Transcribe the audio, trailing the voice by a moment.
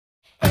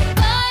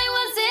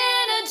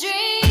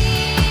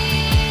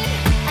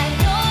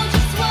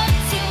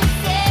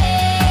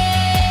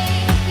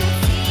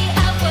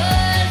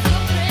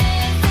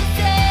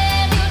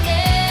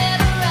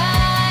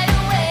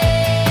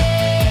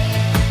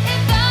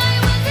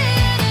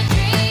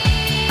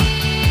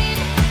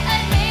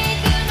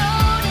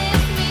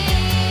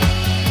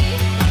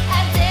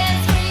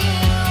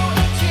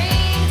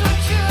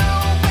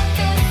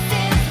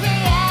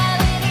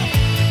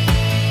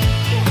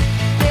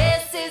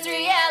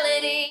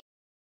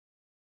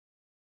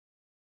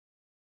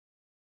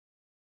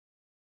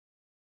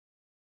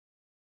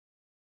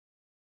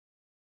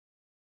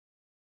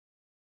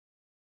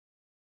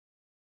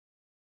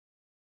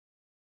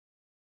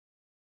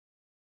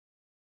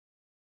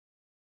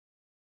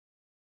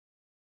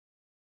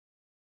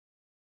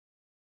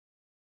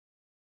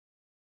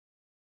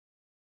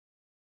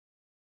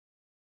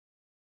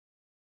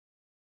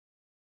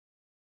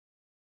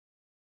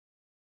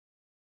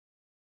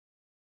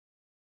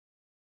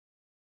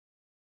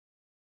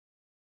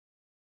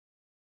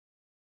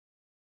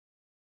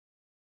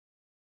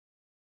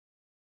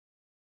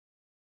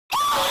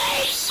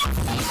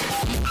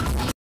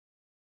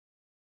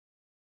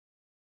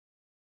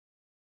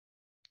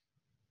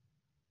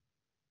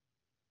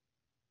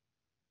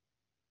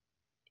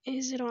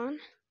Is it on?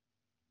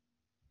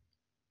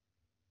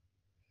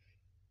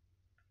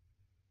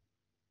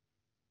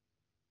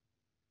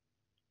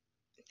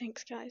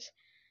 Thanks, guys.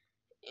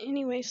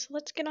 Anyways,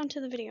 let's get on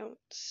to the video.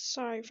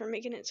 Sorry for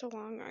making it so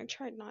long. I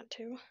tried not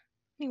to.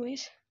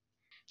 Anyways,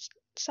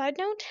 side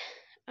note,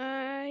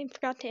 I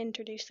forgot to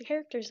introduce the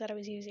characters that I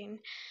was using.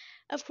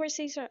 Of course,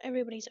 these are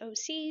everybody's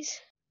OCs.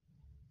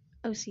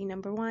 OC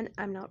number 1,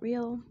 I'm Not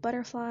Real,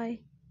 Butterfly,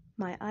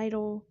 My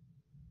Idol,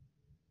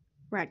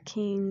 Rat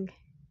King,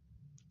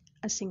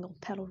 A Single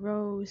Petal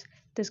Rose,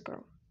 this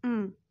girl.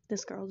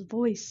 This girl's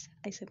voice,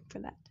 I said for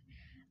that.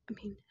 I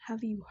mean,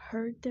 have you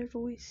heard their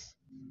voice?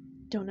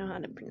 Don't know how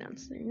to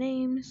pronounce their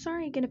name.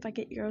 Sorry again if I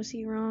get your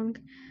OC wrong.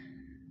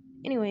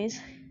 Anyways,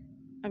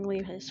 I'll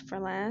leave this for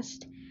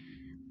last.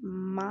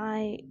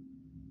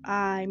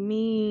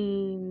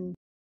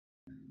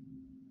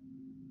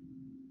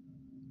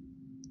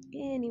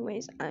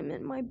 Anyways, I'm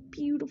in my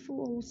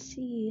beautiful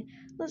OC.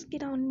 Let's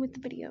get on with the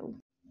video.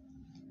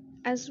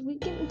 As we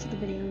get into the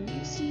video,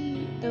 you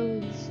see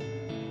those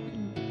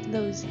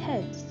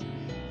heads,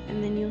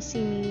 and then you'll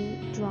see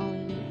me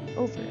drawing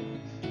over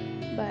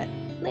it. But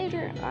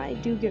later, I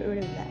do get rid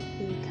of that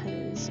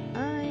because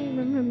I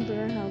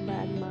remember how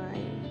bad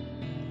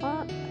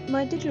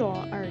my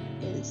digital art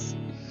is.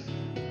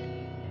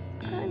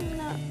 I'm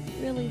not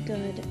really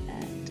good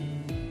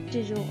at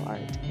digital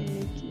art and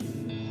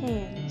making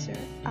hands or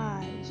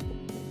eyes or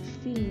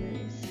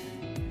fingers.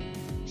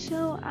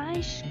 So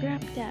I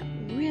scrapped that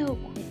real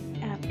quick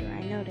after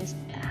I noticed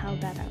how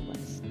bad I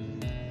was.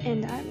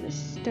 And I was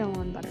still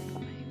on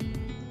Butterfly.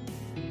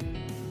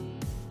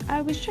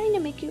 I was trying to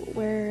make it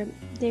where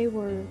they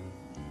were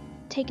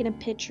taking a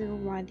picture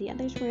while the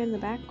others were in the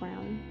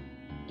background.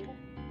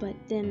 But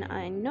then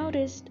I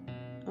noticed...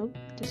 Oh,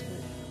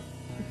 Discord.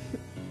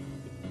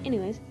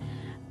 Anyways,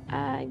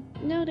 I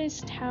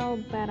noticed how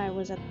bad I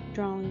was at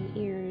drawing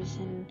ears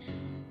and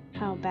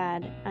how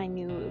bad I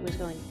knew it was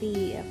going to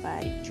be if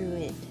I drew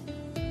it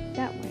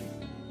that way.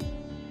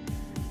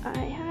 I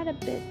had a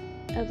bit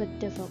of a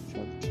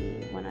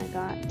difficulty when I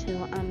got to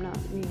I'm Not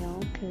Real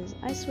because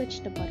I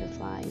switched to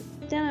Butterfly,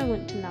 then I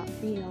went to Not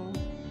Real,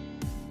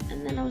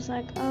 and then I was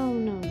like, oh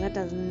no, that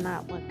does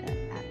not look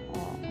good at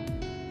all.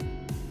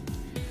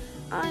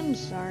 I'm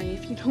sorry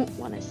if you don't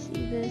want to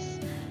see this.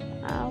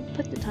 I'll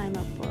put the time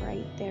up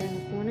right there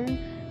in the corner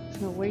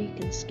so where you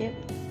can skip,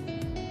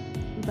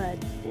 but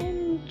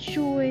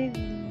enjoy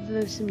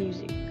this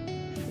music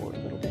for a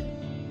little bit.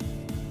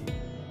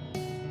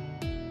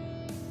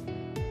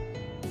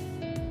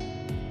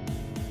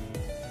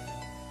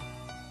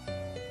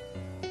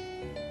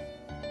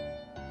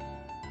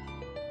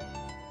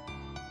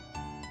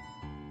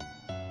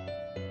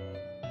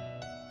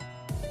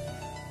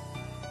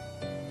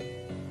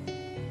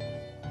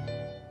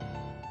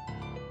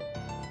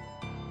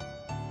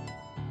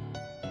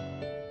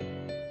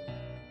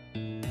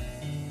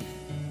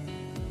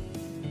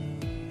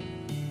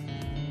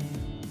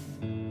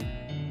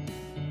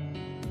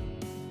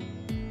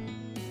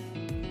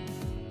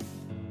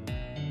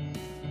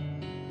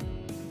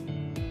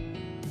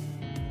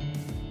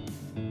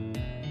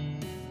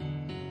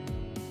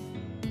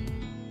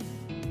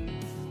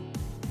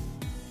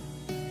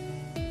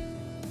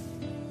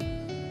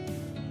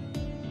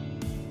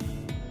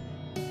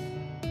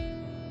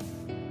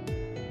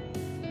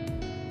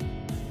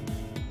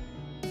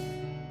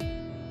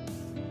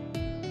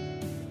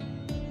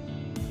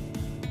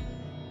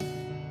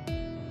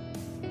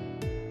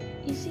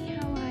 You see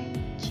how I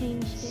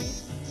changed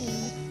it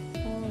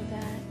and all of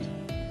that?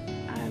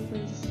 I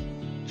was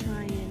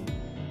trying,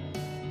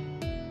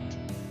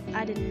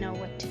 I didn't know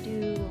what to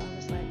do. I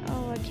was like,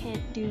 oh, I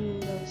can't do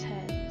those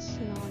heads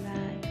and all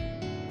that.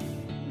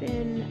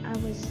 Then I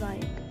was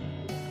like,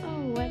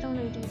 oh, why don't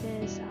I do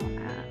this? I'll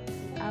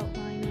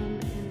outline them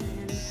and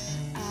then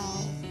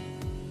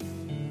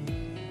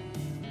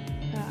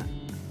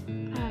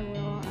I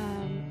will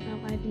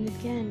outline them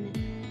again.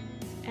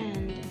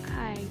 And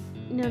I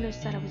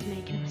noticed that I was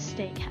making a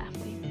mistake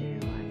halfway through.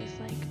 I was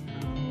like,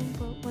 oh,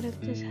 but what if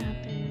this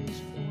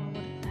happens, or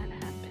what if that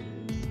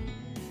happens?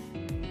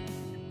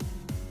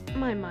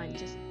 My mind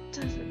just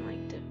doesn't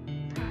like to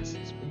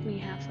process with me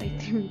halfway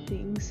through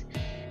things,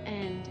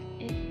 and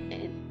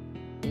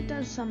it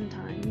does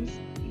sometimes,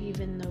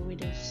 even though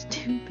it is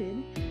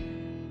stupid.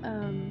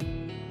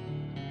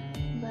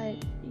 But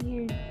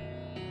here,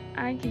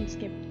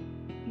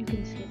 you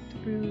can skip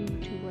through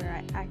to where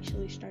I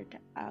actually start to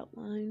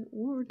outline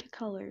or to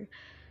color.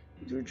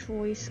 Your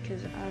choice,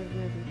 because I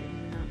really did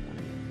not want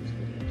to make this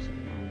video so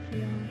long for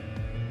y'all.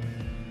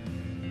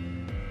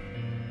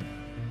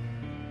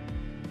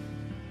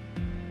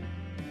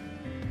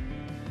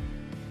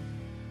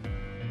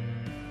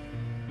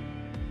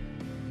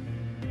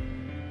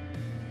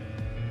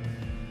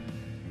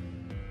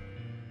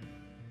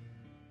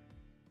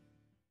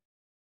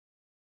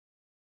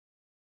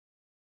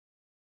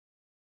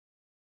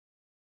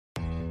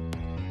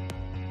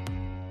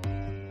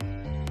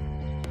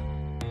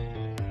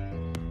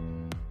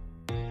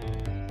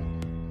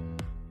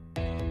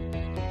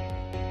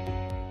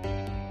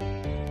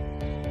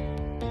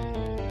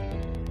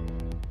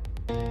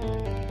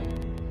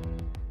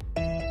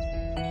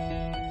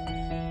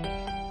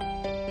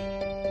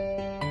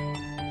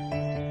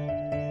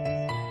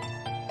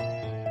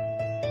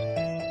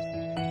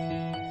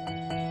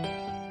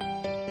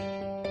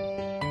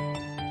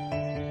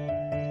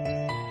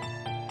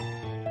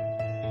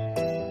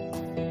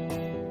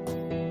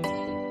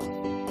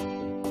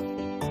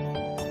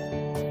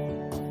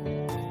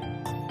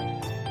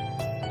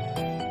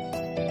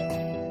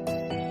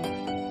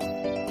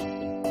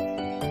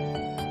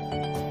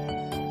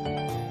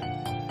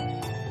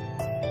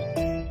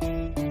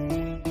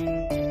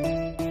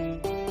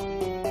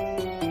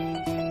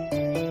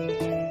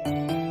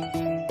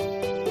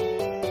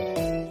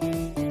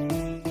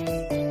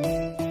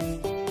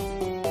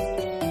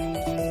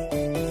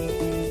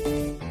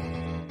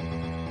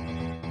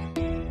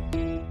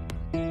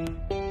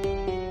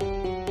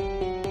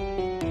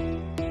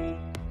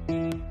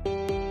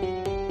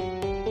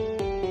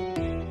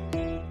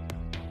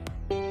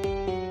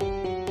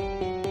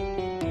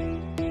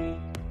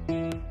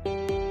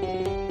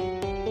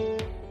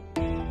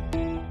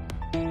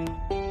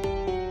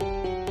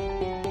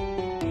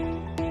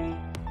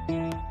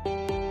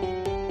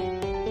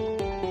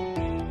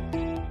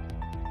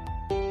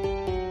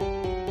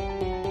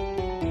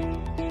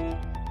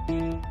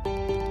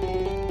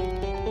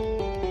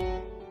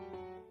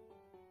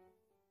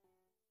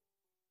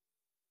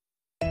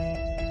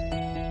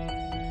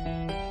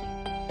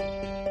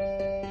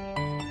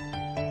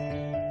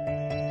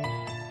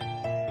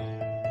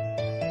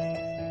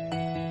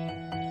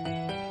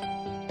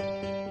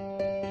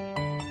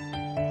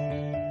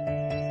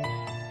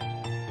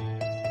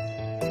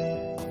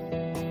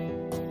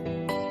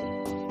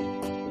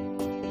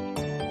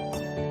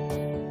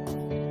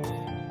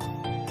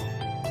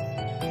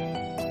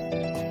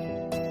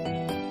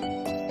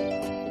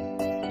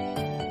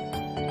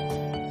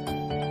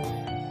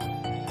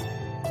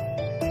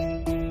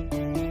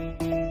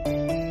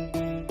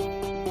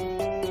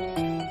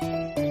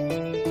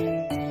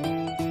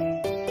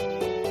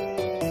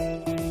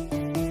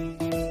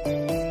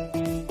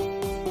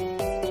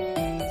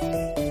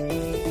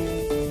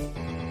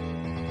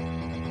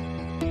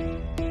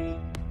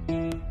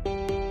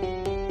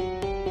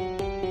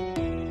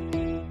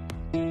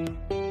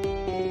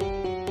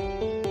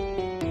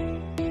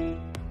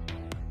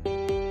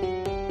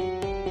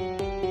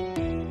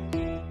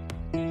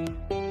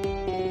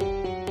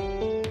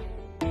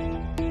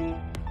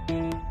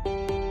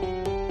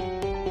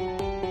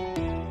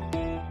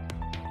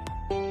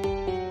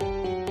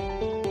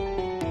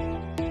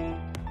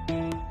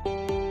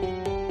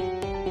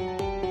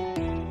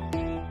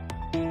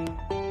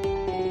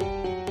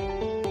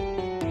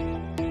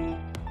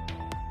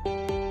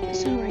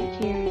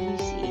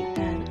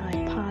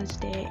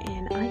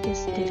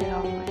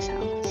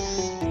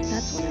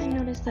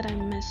 noticed that I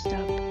messed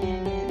up,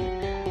 and then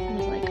I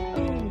was like,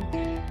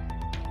 oh,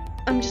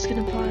 I'm just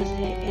gonna pause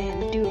it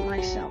and do it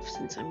myself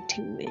since I'm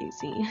too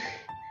lazy.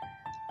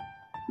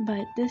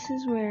 But this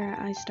is where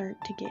I start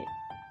to get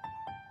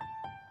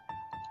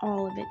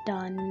all of it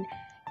done,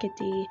 get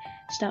the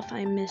stuff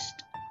I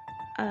missed,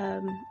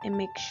 and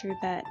make sure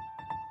that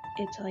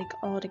it's like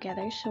all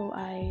together, so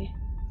I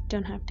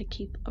don't have to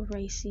keep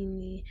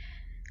erasing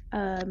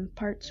the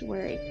parts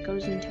where it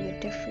goes into a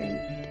different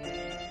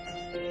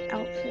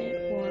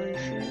outfit or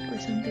shirt or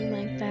something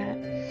like that.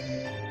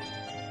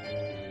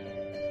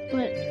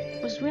 What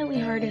was really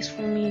hardest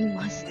for me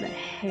was the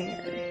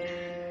hair.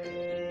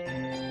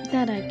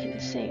 That I can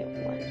say it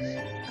was.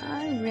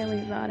 I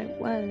really thought it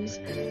was,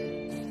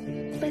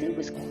 but it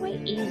was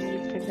quite easy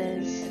for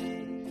this.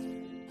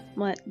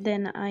 But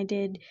then I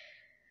did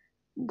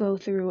go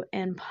through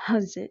and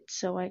pause it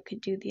so I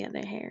could do the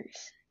other hairs.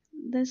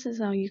 This is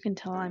how you can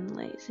tell I'm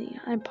lazy.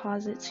 I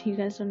pause it so you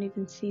guys don't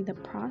even see the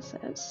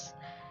process.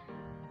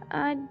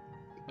 And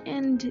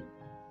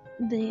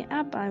the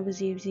app I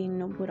was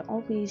using would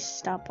always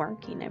stop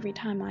working every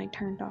time I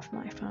turned off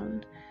my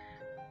phone.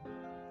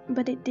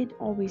 But it did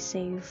always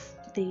save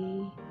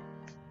the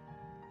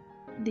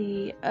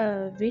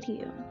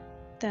video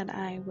that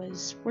I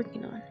was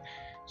working on.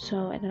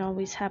 So I'd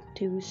always have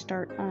to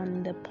start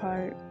on the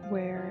part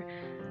where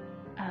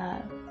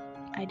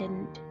I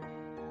didn't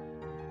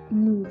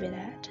move it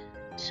at.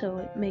 So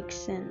it makes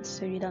sense,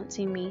 so you don't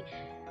see me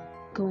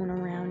going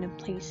around in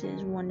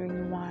places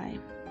wondering why.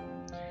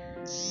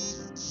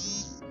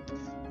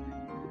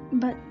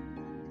 But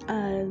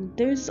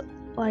there's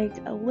like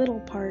a little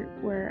part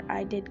where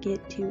I did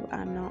get to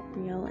I'm not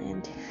real,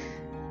 and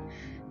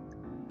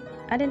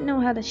I didn't know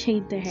how to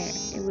shade the hair.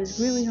 It was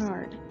really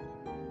hard.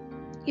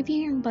 If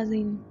you hear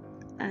buzzing,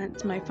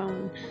 it's my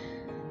phone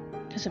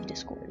because of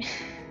Discord.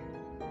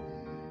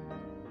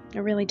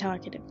 I'm really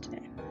talkative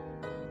today.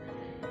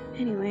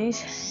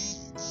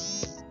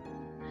 Anyways,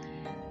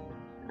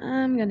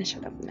 I'm gonna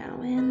shut up now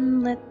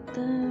and let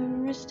the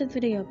rest of the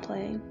video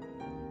play.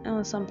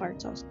 Oh, some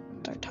parts I'll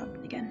start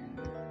talking again.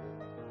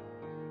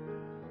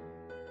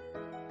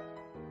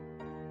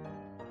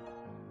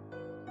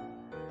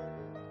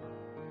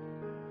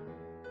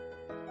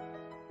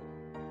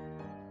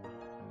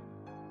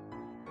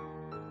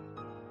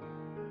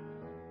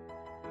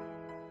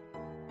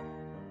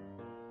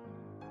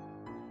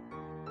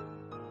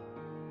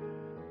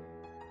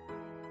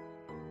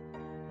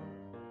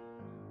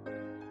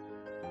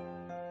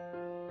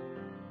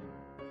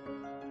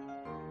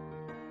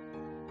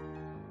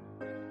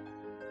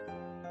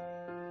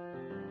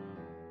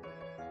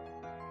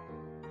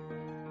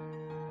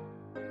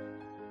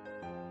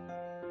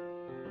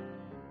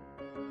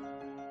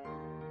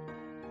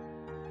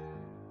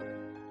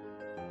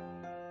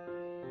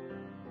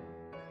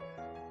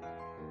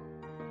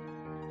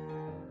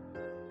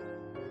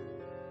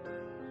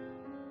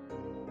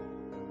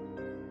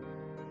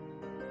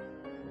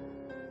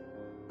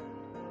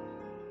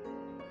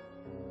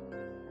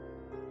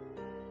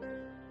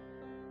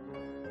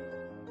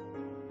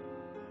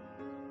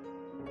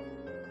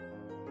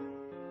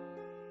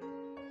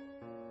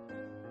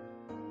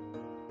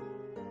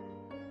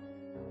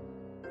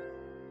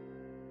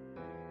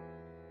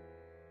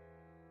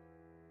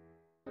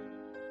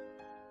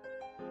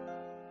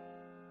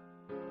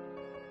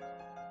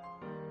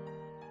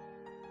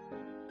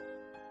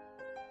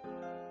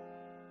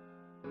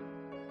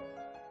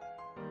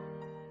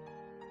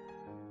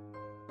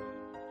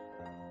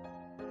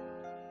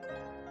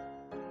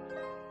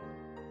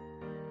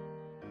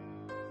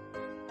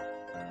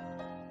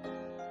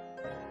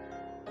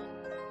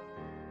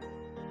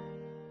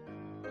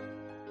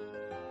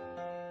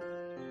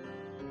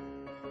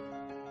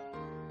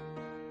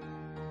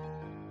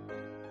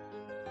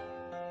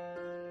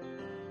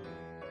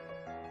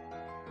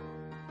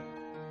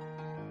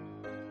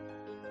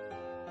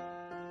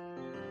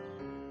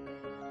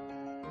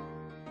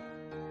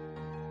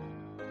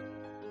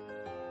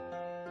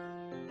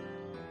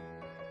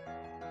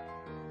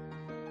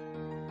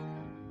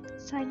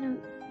 Side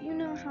note, you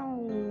know how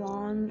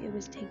long it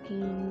was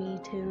taking me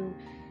to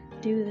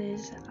do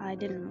this? I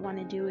didn't want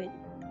to do it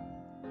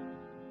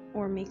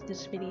or make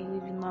this video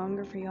even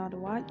longer for y'all to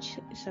watch,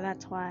 so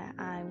that's why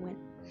I went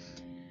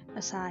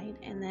aside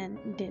and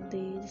then did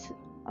these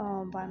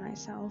all by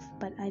myself.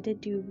 But I did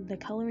do the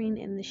coloring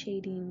and the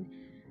shading,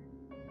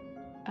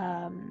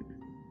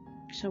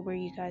 so where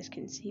you guys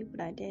can see what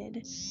I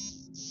did.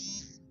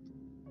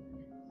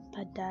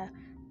 But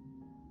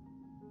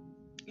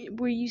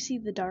where you see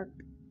the dark,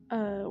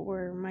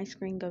 where my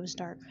screen goes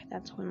dark,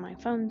 that's when my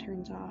phone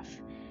turns off,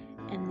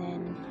 and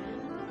then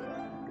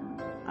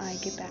I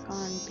get back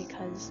on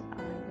because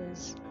I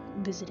was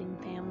visiting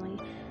family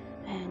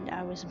and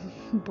I was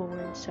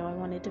bored, so I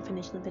wanted to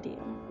finish the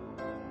video.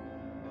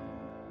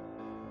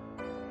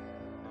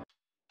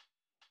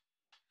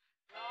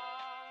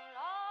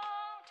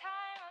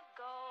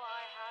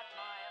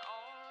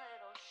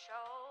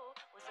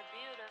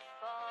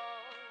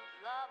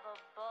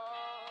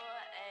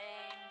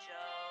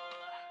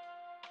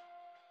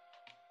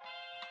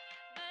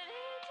 But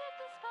he took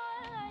the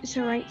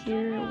So right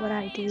here, what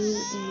I do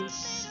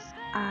is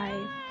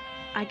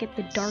I get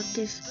the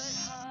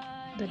darkest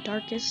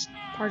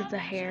part of the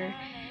hair,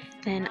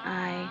 then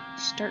I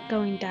start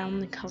going down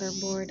the color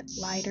board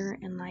lighter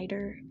and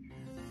lighter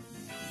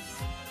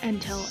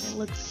until it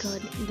looks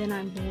good, then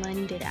I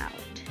blend it out.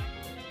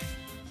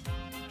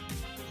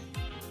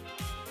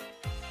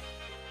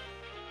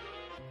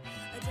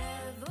 A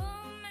devil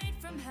made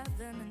from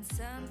heaven and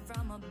sent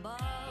from above.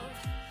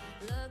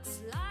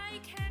 Looks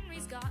like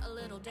Henry's got a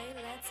little day,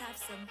 let's have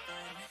some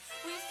fun.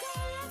 We've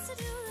got lots to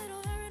do,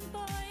 little errand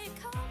boy,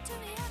 come to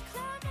me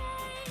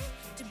acclimate.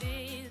 To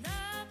be the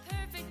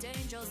perfect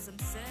angel, some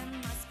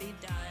sin must be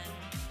done.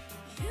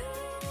 You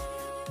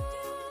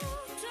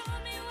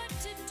told me what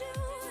to do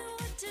and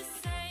what to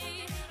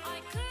say, I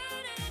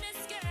couldn't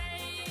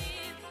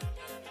escape.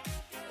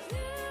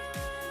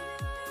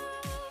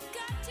 You've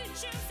got to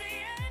choose the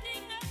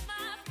ending of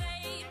my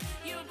fate.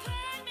 You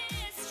put me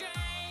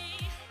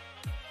astray,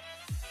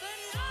 but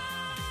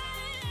not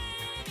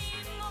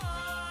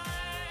anymore.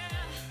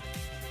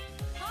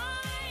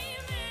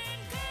 I'm in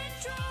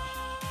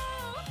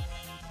control.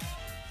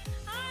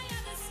 I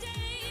have the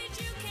stage,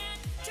 you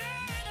can't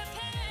turn the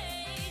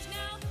page.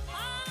 Now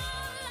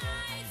all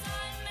eyes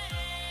on me.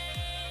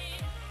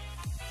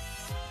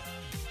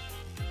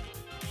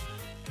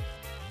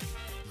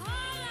 All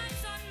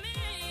eyes on me.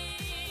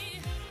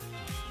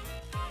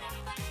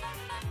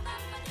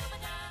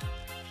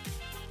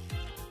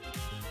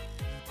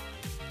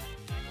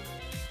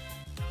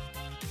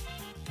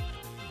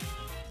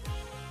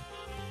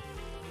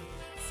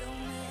 So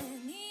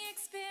many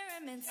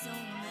experiments, so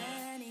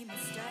many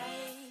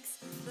mistakes,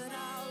 but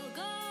I'll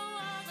go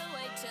all the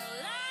way till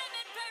I'm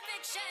in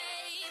perfect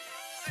shape.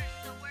 First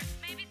the worst,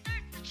 maybe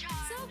third's the charm.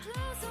 So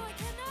close, so I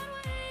cannot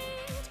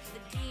wait.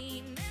 The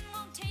demon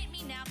won't taint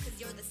me now, 'cause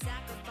you're the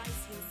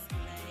sacrifice he'll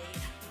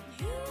slay.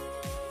 You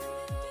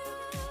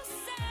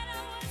said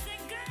I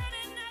wasn't good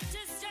enough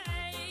to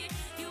stay.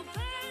 You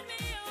put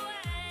me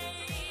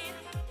away.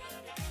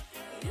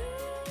 You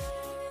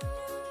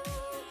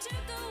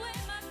took away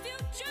my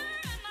future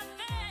and my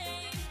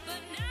fame,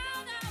 but now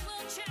that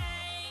will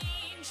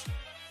change.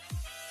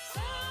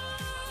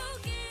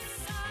 Focus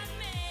on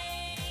me.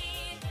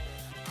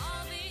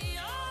 I'll be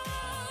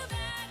all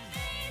that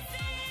they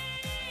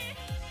see.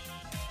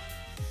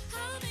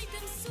 I'll make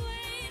them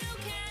sway, no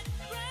can't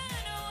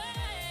run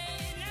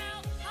away. Now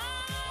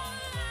all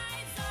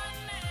eyes on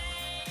me.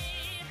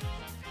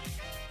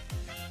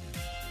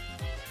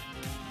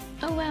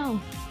 Oh well,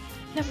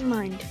 never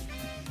mind.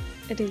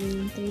 I didn't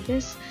even do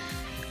this.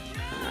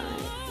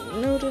 I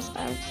noticed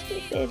I was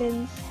stupid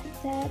and said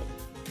that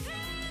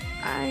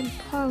I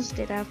paused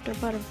it after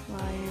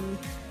Butterfly and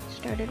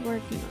started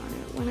working on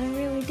it when I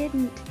really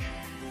didn't.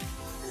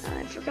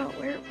 I forgot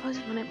where it was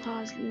when I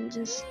paused and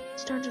just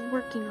started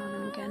working on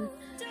them again.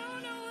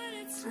 Don't know what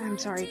it's I'm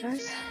sorry,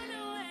 guys. thrown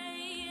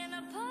away in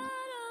a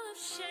puddle of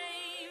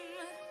shame.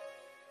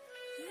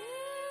 Yes,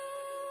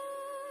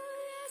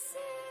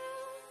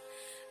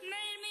 you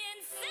made me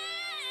insane.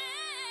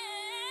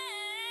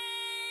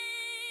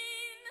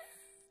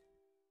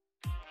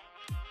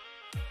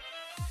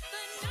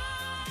 But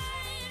not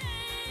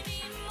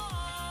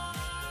anymore.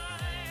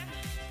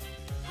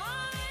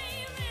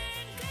 I'm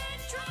in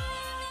control.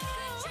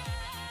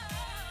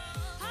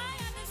 I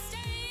have the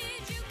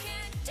stage, you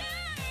can't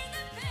turn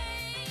the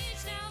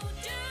page. Now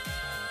do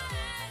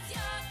as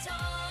you're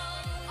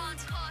told. On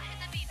score, hit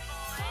the beat,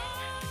 boy.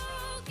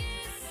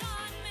 Focus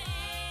on me.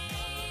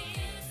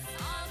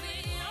 I'll be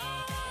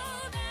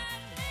all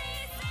that they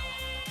say.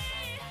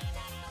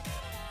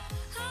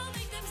 I'll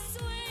make them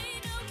sway,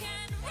 no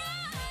can't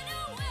run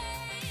away.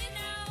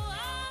 Now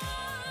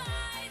all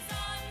eyes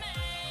on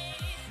me.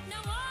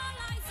 Now all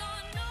eyes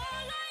on me.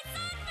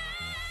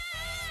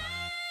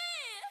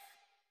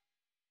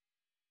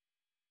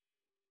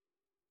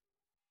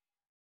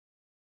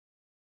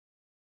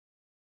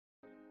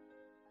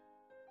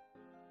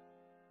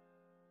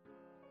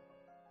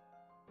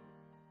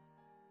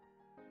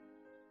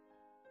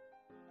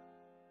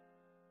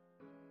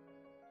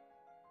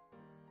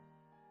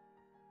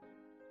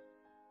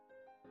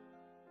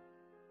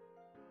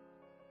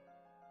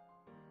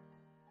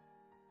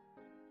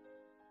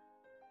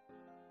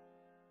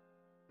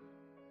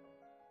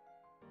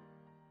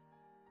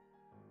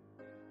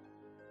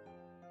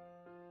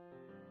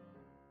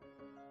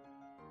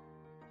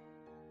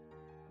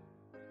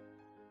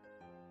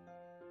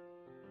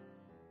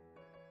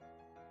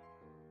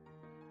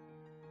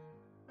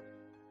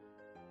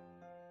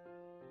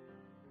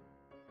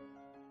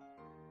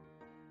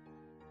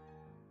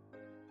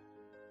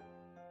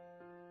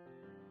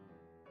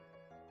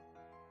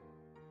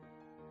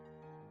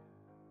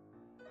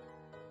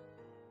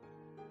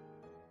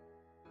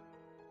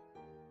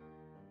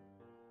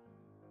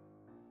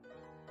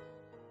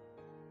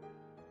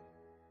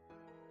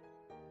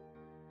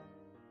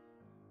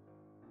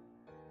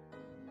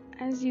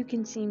 As you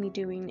can see me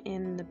doing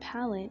in the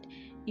palette,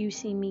 you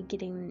see me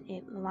getting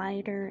it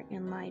lighter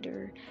and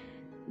lighter.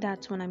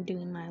 That's when I'm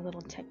doing my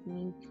little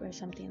technique or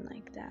something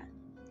like that.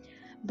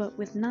 But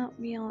with Not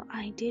Real,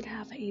 I did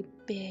have a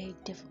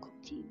big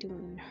difficulty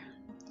doing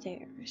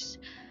theirs.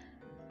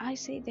 I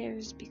say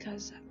theirs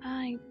because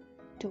I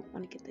don't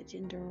want to get the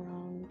gender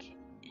wrong.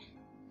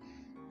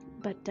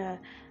 But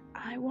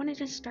I wanted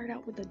to start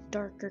out with a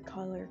darker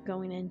color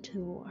going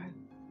into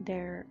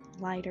their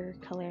lighter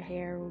color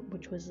hair,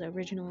 which was the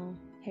original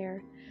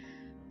hair.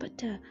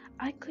 But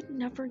I could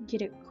never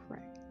get it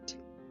correct.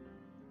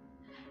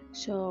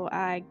 So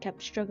I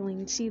kept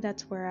struggling. See,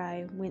 that's where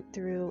I went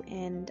through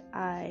and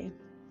I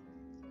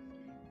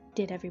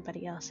did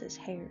everybody else's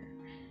hair.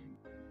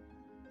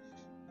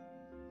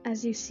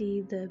 As you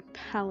see, the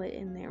palette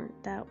in there,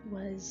 that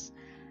was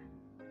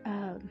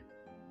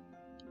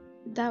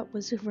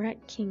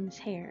Rat King's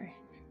hair.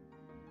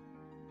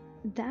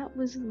 That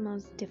was the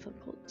most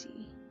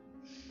difficulty.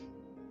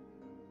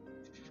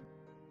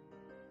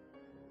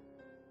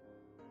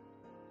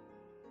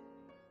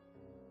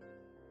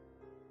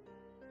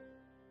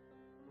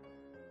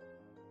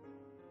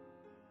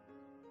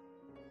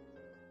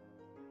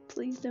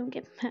 Please don't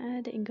get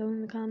mad and go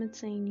in the comments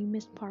saying you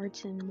missed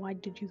parts and why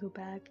did you go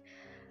back.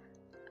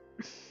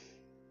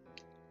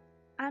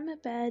 I'm a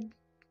bad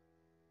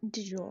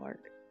digital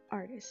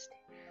artist.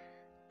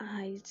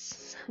 I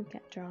suck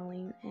at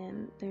drawing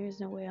and there's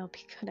no way I'll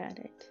be good at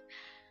it.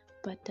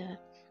 But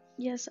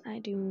yes, I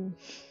do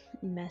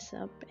mess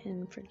up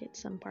and forget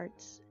some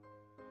parts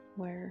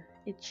where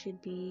it should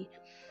be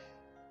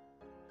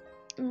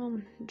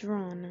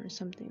drawn or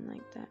something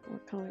like that, or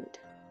colored.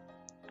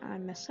 I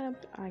mess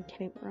up, I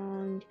get it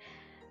wrong,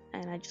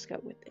 and I just go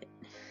with it.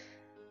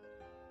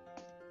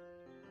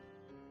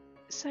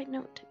 Side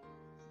note,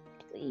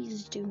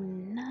 please do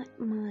not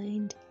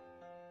mind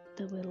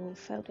the little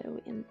photo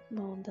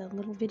the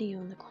little video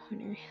in the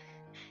corner.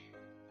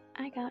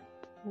 I got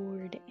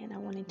bored and I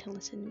wanted to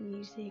listen to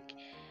music,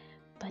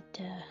 but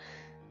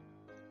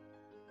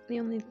the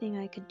only thing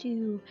I could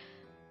do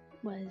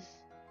was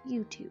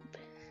YouTube.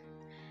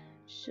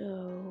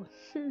 So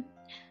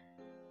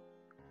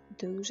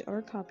those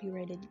are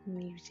copyrighted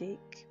music,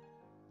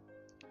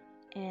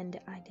 and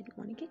I didn't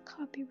want to get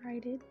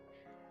copyrighted,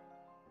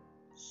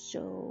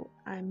 so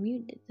I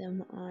muted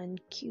them on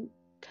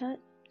Capcut,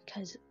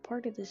 because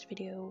part of this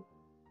video,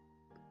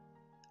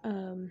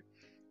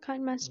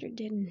 KineMaster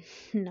did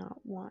not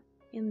want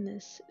in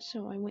this,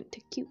 so I went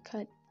to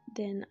Capcut,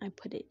 then I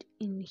put it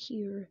in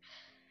here,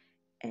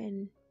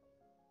 and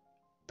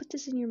put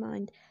this in your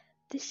mind,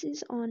 this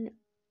is on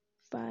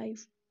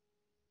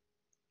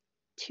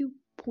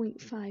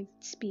 2.5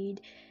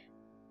 speed,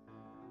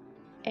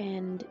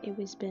 and it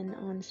was been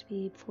on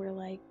speed for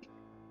like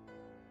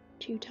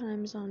 2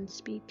 times on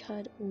speed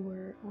cut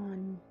or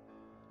on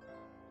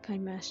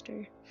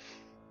KineMaster.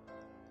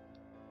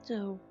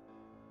 So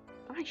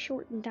I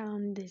shortened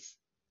down this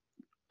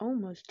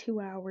almost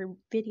 2-hour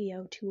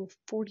video to a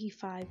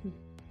 46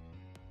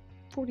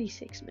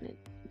 minute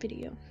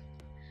video.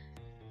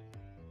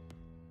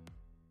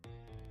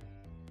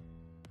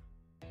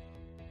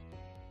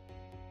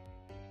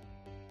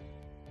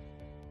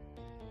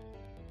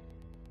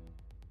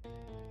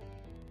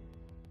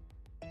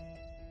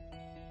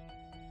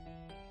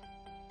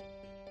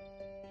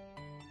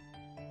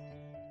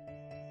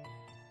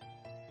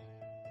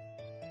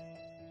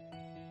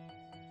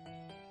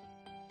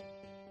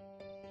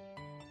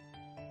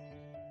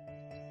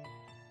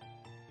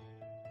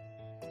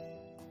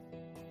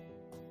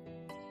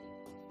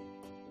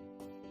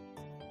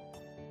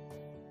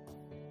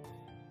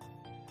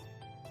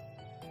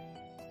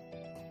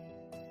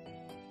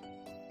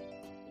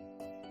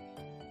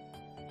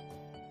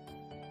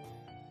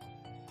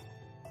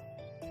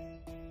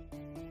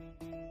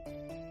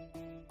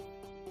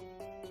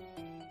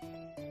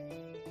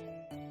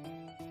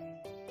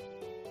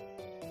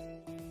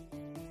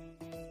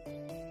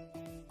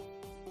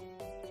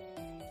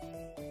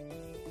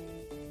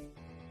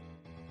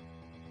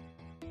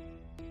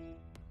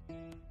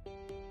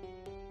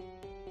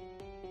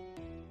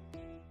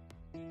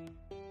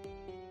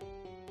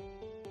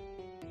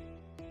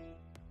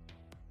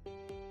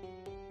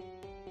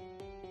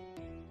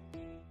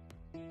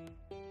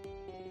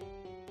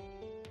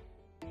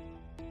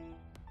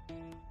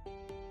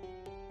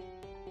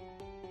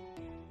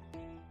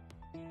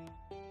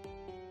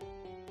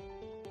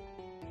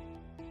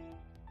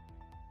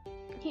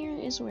 Here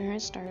is where I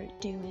start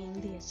doing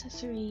the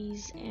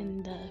accessories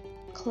and the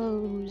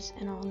clothes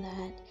and all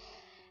that.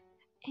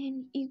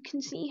 And you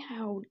can see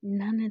how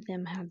none of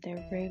them have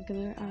their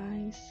regular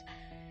eyes.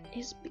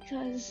 It's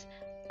because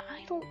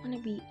I don't want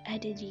to be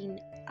editing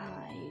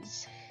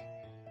eyes.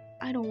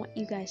 I don't want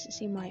you guys to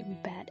see my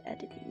bad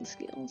editing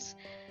skills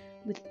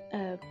with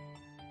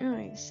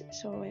eyes.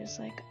 So I was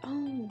like,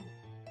 oh,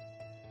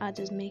 I'll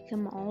just make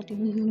them all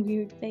doing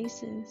weird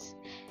faces.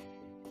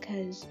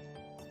 Because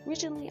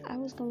originally I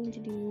was going to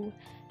do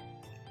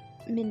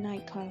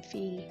Midnight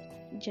Coffee,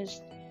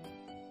 just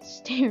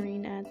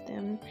staring at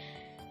them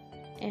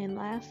and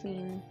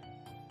laughing,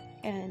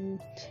 and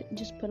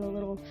just put a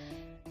little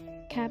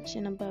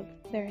caption above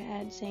their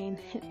head saying,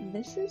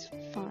 "This is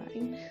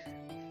fine."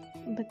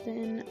 But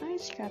then I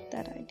scrapped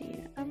that idea.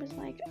 I was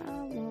like,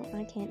 oh, well,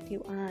 I can't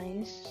do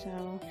eyes,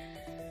 so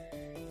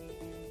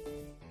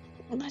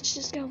let's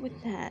just go with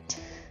that.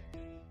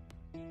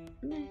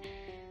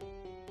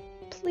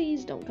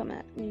 Please don't come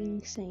at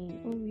me saying,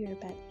 oh, you're a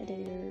bad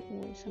editor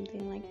or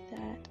something like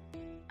that.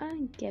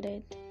 I get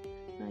it.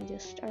 I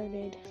just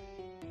started.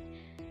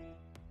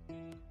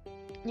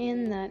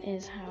 And that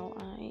is how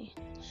I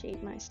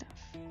shade my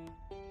stuff.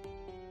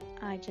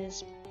 I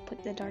just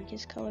put the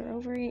darkest color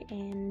over it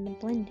and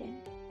blend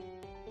it.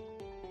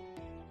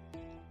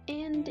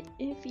 And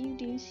if you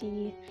do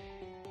see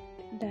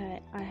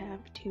that I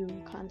have to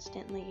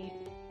constantly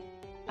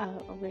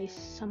erase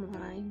some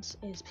lines,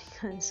 is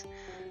because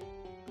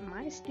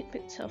my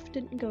stupid self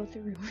didn't go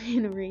through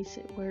and erase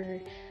it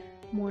where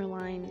more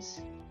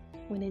lines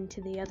went into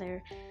the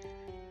other.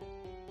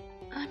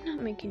 I'm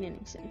not making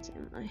any sense,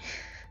 am I?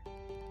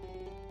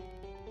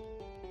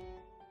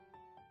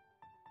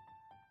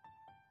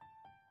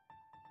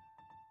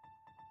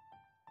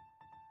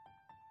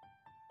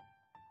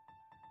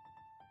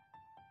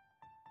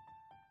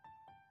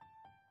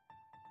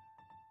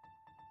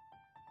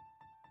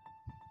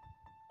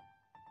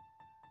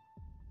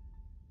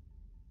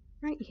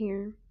 Right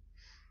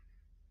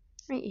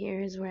here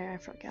is where I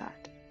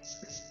forgot.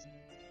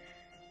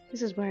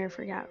 This is where I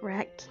forgot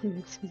Rat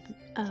King's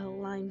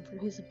line for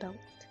his belt,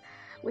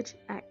 which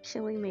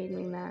actually made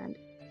me mad,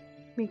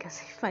 because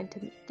if I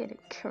didn't get it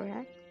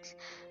correct,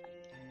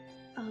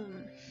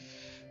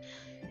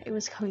 it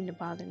was going to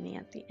bother me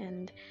at the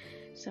end.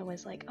 So I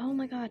was like, oh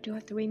my god, do I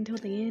have to wait until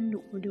the end,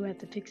 or do I have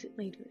to fix it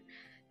later?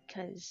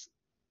 Because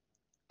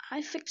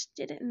I fixed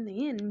it in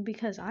the end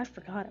because I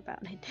forgot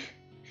about it.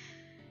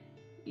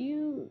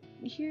 You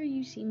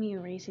see me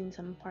erasing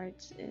some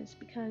parts is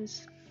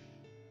because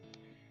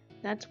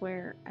that's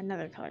where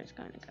another color is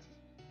going to go.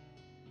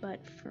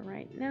 But for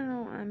right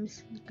now, I'm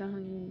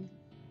going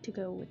to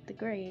go with the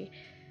gray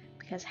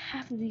because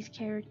half of these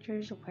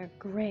characters wear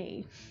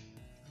gray.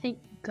 Thank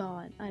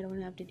God I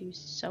don't have to do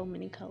so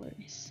many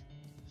colors.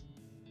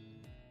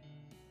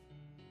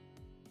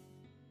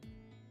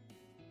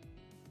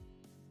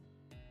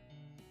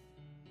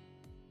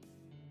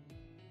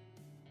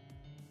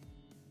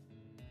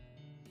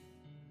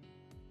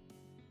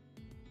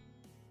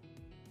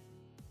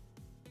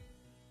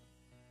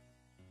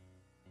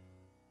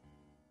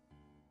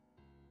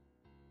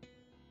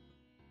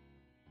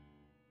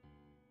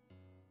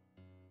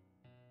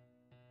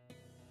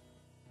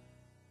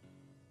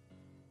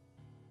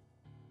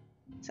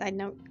 Side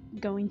note,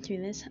 going through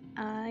this,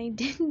 I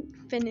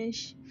didn't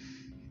finish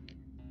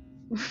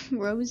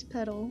Rose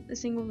Petal. A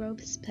single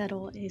Rose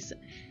Petal is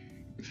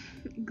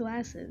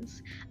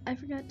glasses. I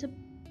forgot to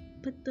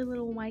put the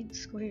little white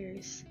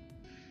squares.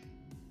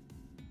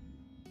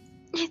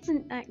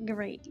 Isn't that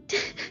great?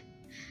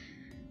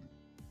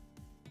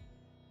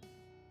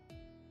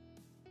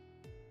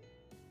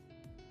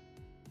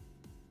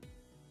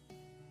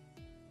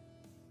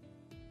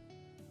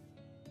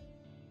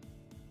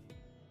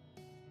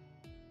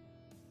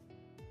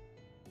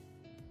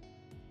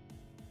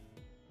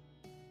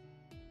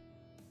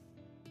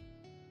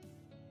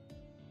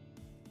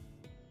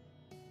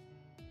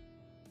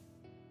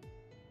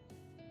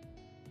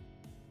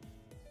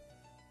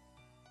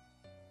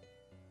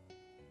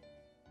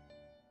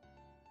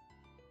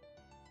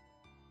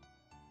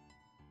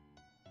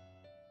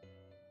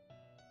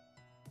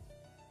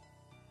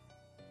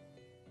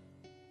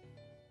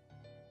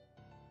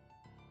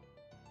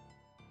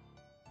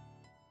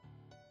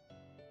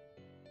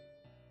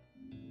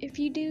 If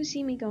you do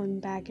see me going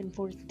back and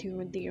forth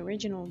to the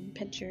original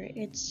picture,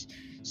 it's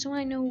so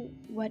I know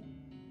what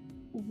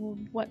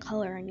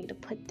color I need to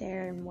put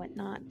there and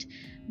whatnot.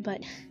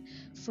 But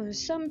for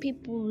some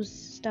people's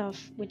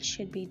stuff, which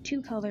should be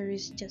two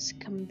colors, just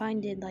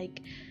combined it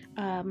like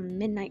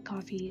Midnight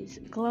Coffee's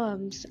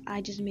gloves,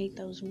 I just made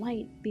those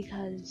white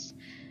because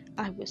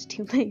I was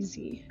too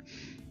lazy.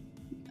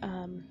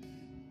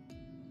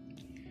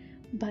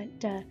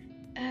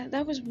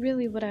 That was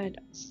really what I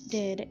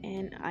did,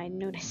 and I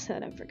noticed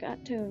that I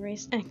forgot to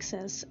erase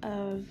excess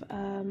of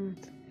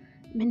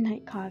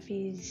Midnight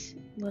Coffee's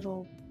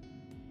little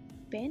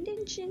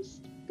bandage. Is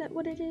that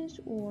what it is?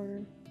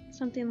 Or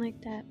something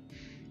like that?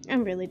 I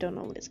really don't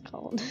know what it's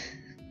called.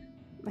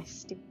 My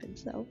stupid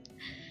self.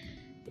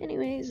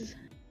 Anyways.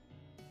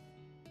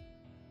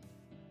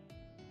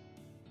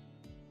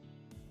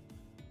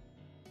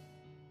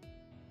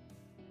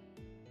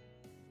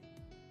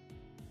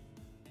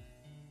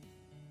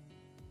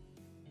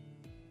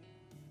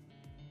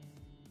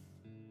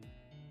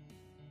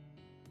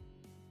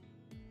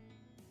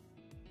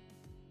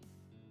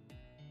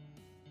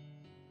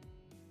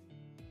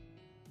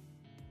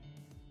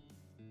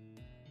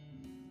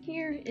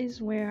 Here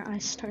is where I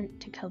start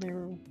to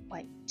color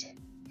white.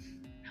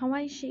 How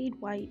I shade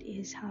white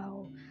is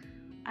how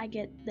I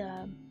get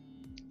the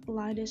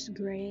lightest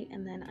gray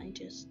and then I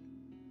just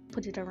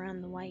put it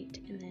around the white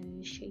and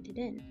then shade it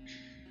in.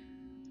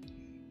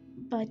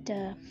 But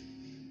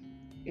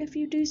if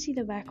you do see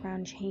the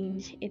background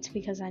change, it's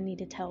because I need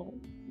to tell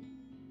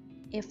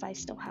if I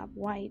still have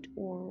white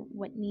or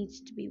what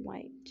needs to be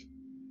white.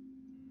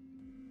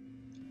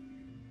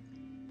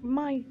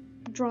 My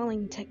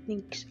drawing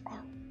techniques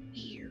are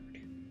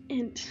weird,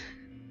 and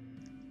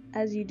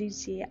as you do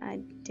see,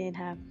 I did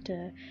have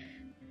to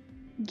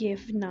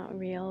give Not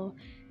Real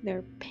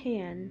their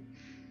pan.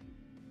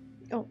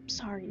 Oh,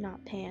 sorry,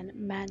 not pan,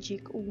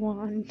 magic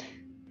wand.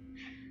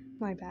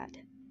 My bad.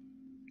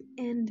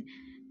 And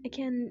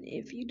again,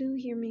 if you do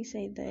hear me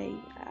say they,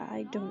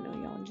 I don't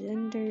know y'all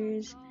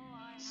genders,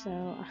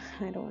 so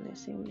I don't want to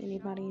assume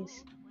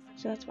anybody's.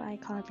 So that's why I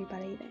call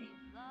everybody they.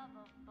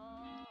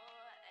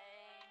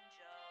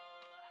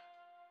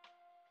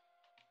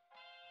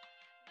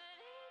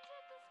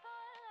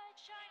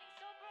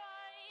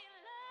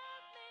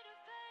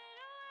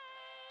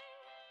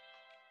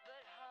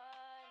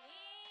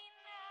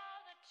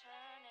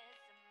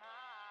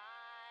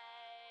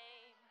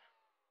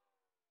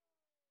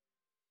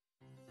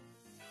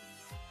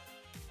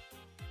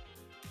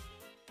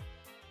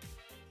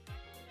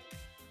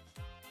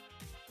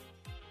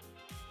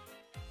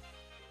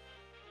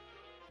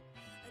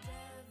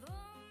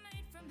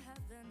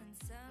 And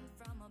sent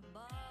from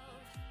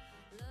above.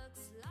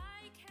 Looks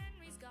like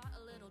Henry's got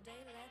a little day,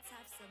 let's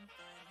have some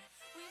fun.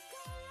 We've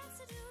got lots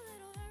to do,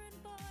 little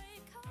errand boy.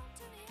 Come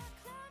to me at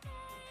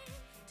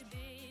Cloud9 to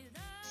be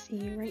the.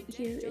 See, right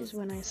here is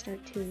when I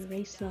start to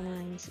erase the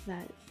lines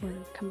that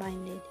were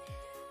combined.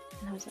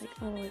 And I was like,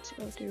 oh, let's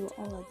go through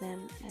all of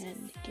them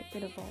and get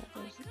rid of all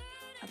those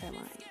other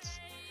lines.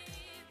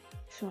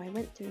 So I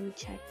went through,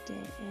 checked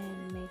it,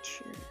 and made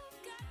sure.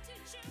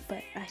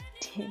 But I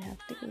did have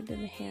to go to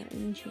the hair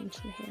and change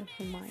the hair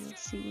for mine.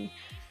 See,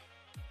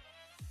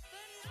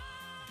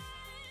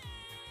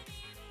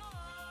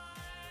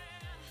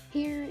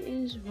 here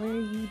is where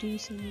you do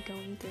see me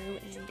going through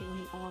and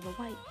doing all the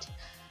white.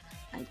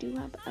 I do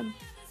have a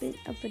bit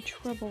of a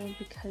trouble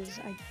because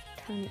I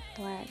turn it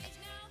black,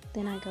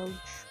 then I go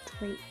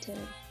straight to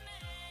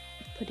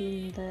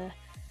putting the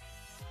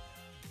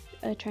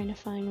trying to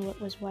find what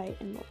was white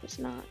and what was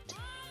not.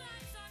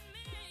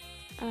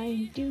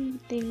 I do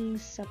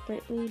things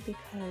separately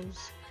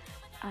because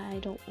I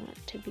don't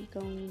want to be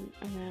going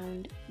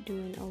around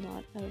doing a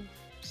lot of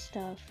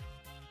stuff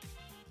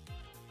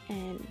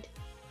and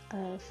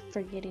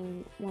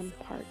forgetting one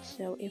part.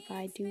 So if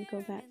I do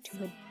go back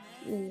to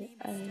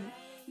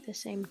the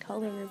same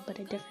color but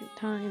a different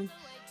time,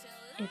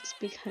 it's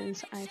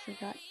because I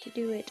forgot to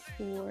do it,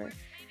 or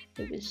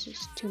it was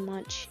just too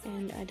much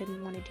and I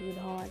didn't want to do it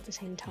all at the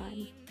same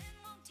time.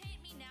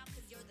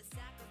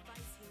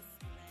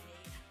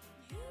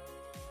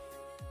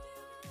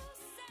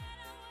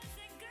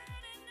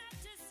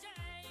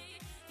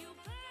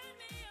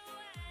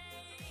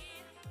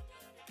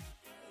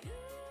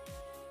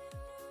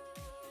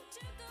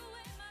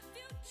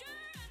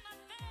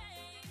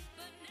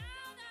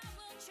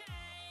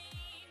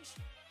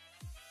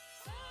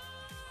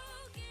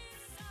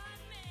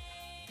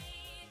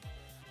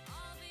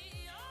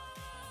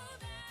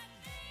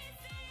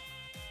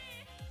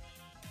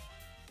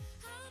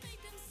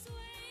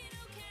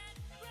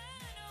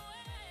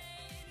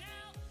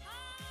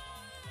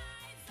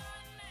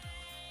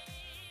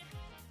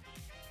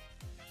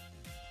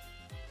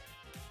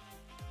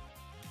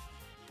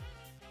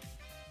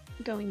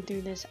 Going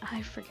through this,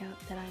 I forgot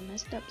that I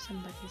messed up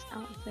somebody's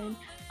outfit.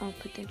 I'll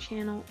put their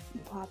channel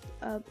pop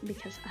up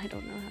because I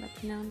don't know how to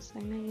pronounce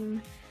their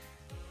name,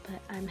 but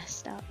I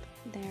messed up.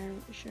 Their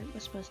shirt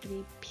was supposed to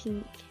be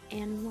pink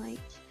and white,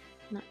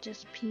 not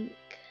just pink.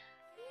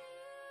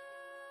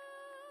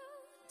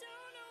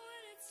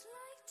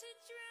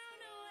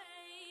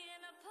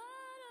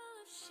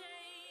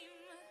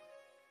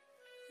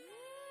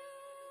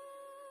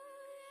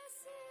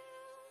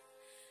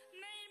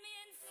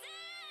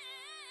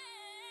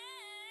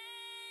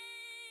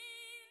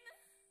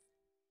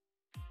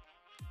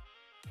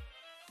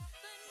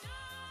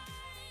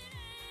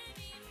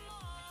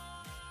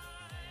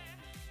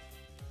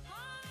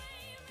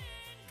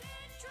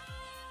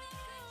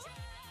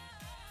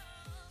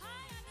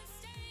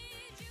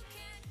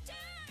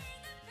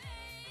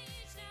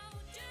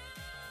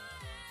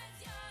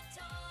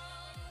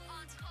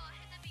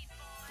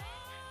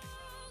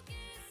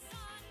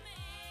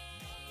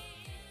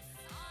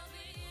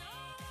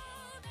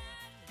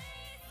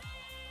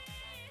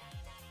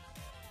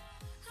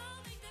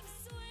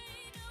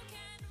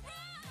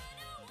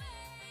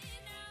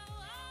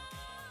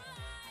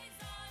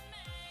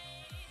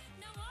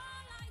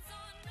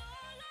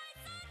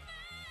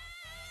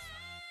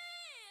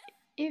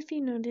 If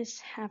you notice,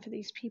 half of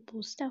these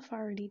people's stuff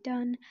already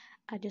done.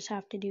 I just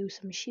have to do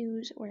some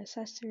shoes or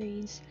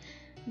accessories.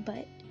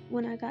 But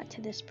when I got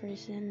to this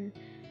person,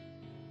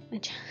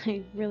 which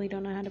I really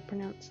don't know how to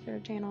pronounce their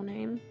channel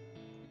name,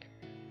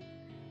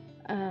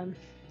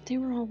 they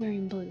were all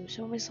wearing blue.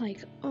 So it was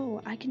like,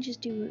 oh, I can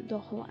just do the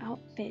whole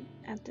outfit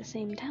at the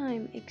same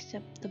time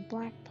except the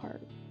black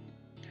part.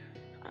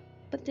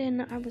 But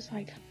then I was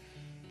like,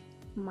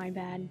 my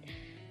bad.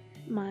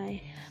 My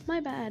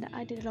bad,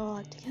 I did it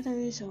all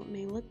together so it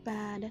may look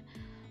bad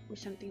or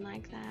something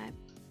like that.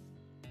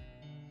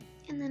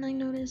 And then I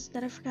noticed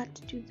that I forgot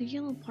to do the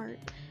yellow part.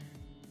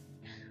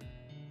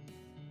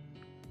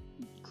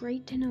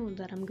 Great to know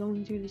that I'm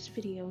going through this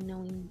video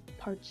knowing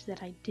parts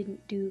that I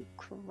didn't do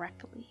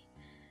correctly.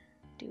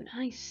 Dude,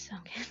 I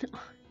suck at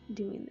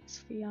doing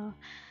this for y'all,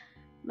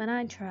 but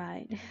I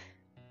tried.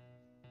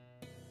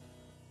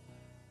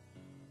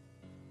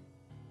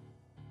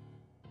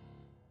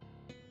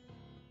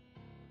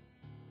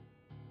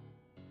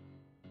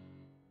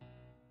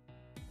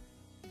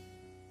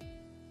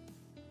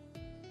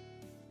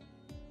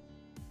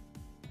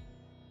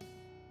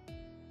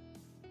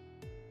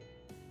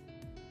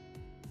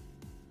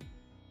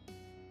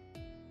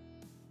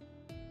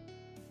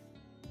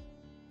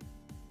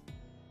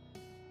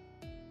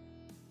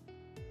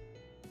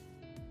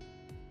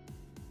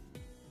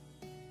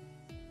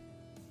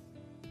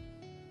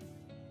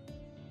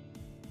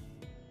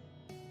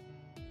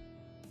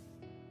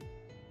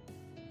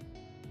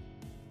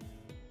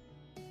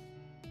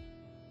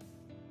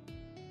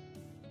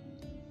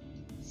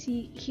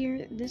 See,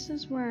 here, this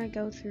is where I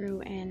go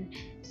through and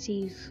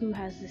see who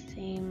has the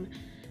same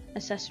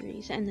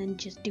accessories and then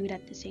just do it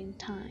at the same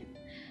time.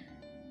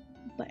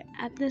 But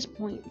at this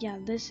point, yeah,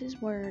 this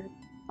is where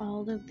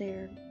all of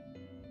their,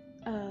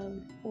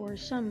 or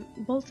some,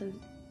 both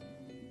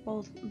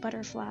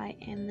Butterfly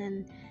and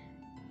then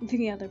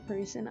the other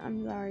person,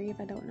 I'm sorry if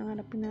I don't know how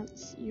to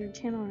pronounce your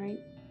channel right,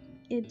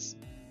 it's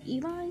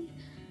Eli,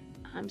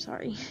 I'm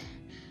sorry,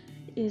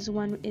 is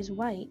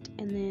white,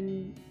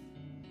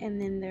 and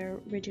then their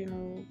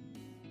original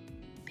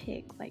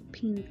pick, like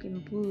pink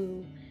and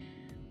blue.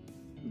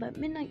 But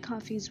Midnight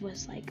Coffee's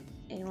was like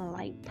a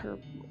light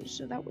purple,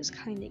 so that was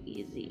kind of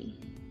easy.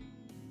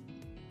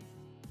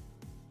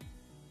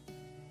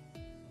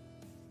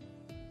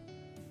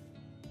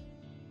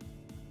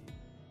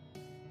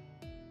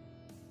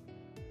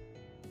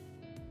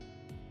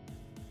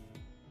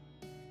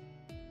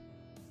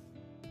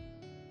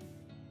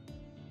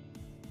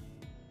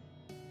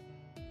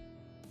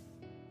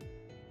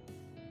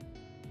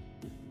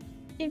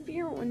 If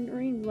you're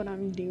wondering what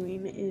I'm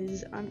doing,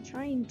 is I'm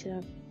trying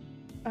to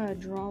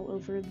draw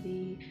over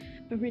the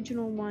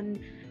original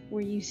one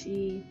where you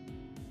see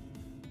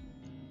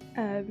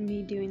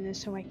me doing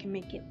this so I can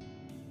make it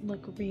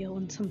look real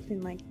and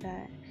something like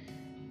that.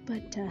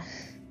 But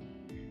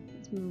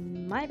it's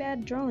my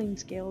bad drawing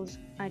skills.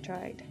 I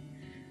tried.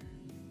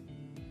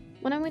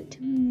 When I went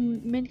to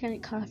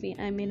Midnight Coffee,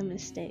 I made a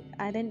mistake.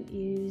 I didn't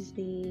use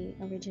the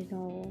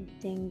original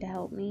thing to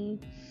help me.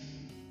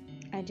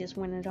 I just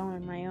went it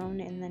on my own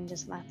and then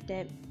just left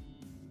it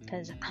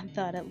because I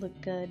thought it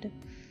looked good.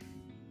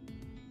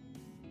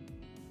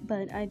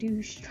 But I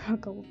do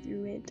struggle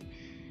through it.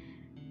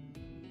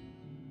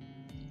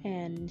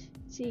 And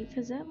see,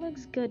 because that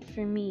looks good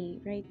for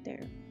me right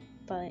there.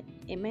 But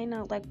it may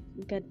not look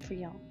good for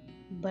y'all.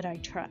 But I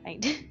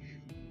tried.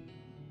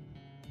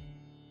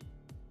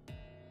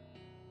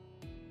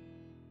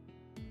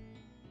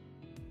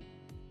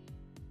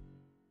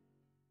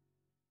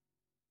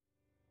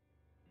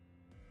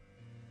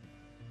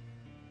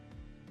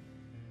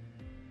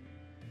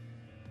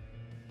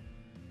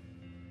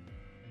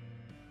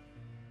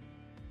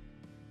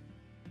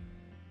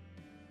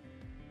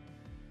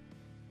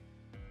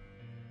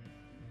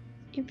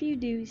 If you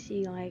do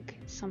see like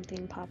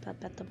something pop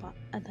up at the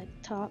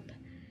top,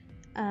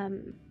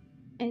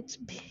 it's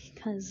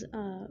because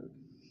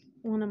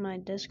one of my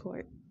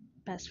Discord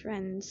best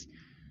friends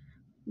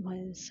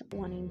was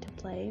wanting to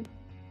play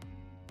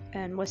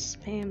and was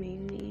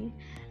spamming me,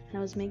 and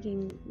I was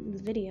making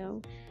the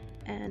video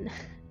and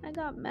I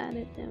got mad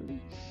at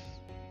them.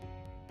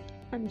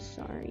 I'm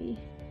sorry.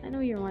 I know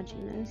you're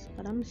watching this,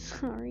 but I'm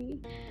sorry.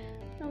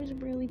 I was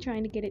really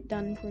trying to get it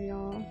done for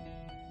y'all.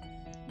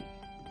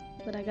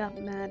 But I got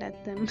mad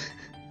at them.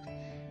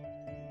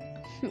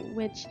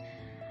 Which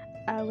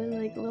I was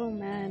like a little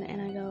mad,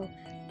 and I go,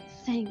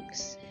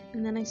 thanks.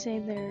 And then I say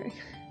their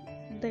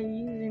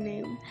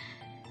username,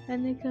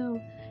 and they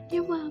go,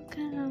 you're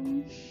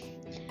welcome.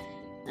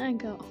 I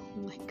go, oh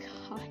my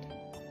god.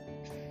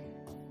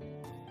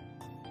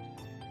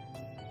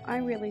 I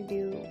really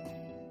do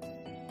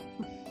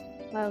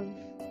love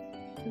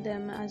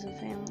them as a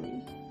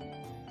family.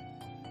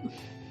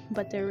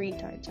 But they're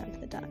retards half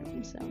the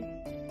time, so.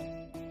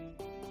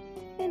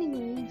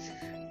 Anyways,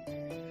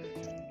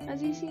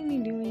 as you see me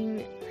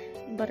doing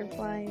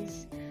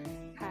Butterfly's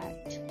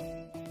hat,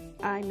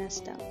 I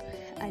messed up.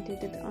 I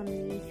did it on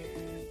the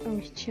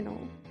original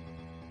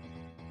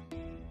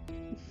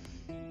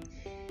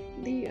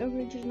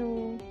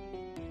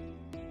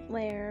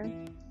layer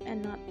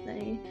and not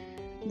the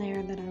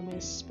layer that I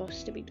was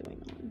supposed to be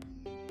doing on.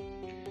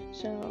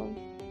 So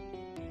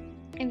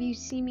if you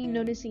see me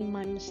noticing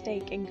my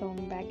mistake and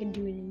going back and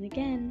doing it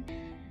again,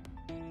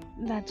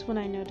 that's when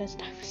I noticed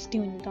I was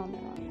doing it on the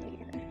wrong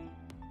layer.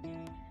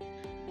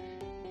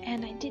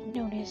 And I did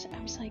notice, I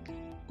was like,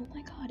 oh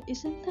my god,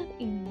 isn't that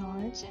a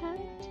Nard's hat?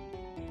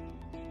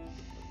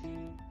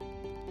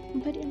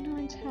 But a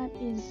Nard's hat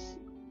is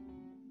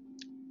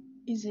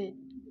it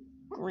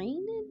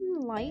green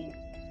and light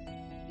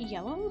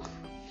yellow?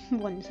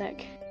 One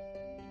sec.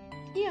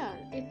 Yeah,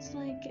 it's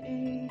like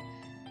a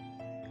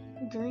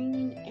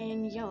green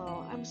and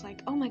yellow. I was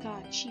like, oh my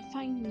god, she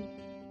finally.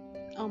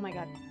 Oh my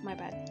god, my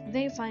bad.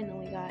 They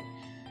finally got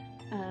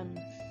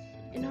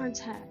an arts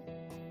hat.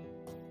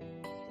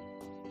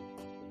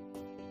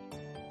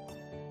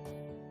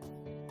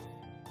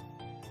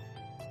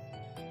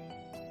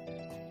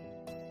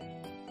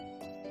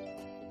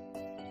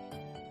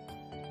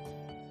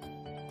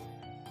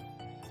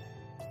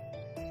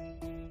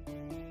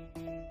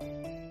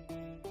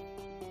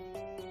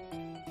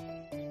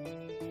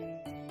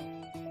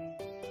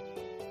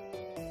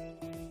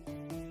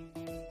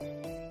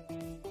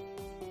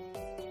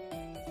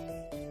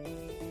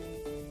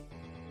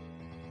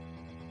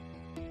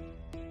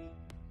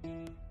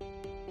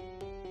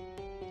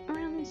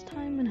 Around this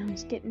time when I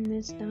was getting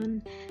this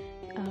done,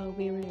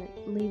 we were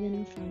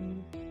leaving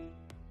from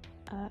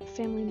a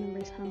family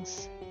member's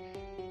house,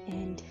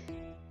 and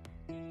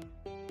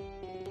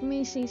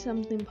me see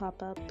something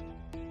pop up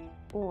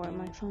or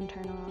my phone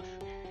turn off.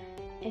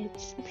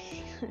 It's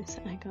because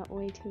I got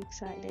way too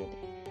excited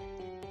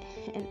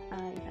and I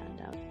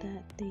found out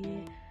that the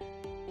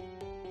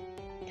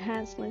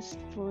cast list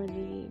for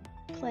the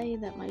play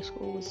that my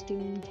school was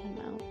doing came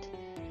out,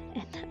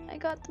 and I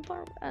got the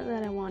part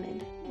that I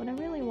wanted. What I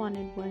really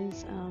wanted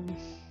was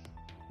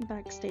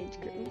backstage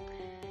crew.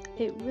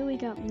 It really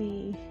got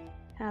me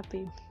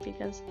happy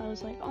because I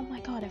was like, oh my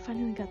god, I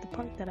finally got the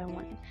part that I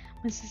wanted.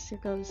 My sister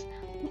goes,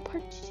 what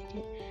part did you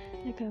get?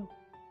 And I go,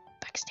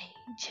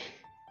 backstage.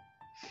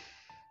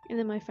 And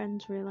then my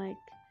friends were like,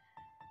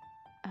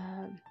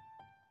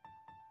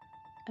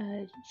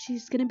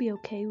 she's gonna be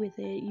okay with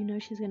it. You know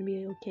she's gonna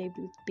be okay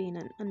with being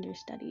an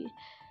understudy.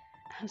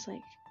 I was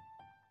like,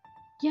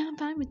 yeah, I'm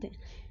fine with it.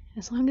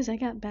 As long as I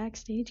got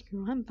backstage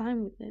crew, I'm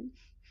fine with it.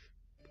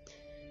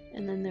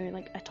 And then they're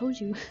like, I told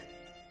you.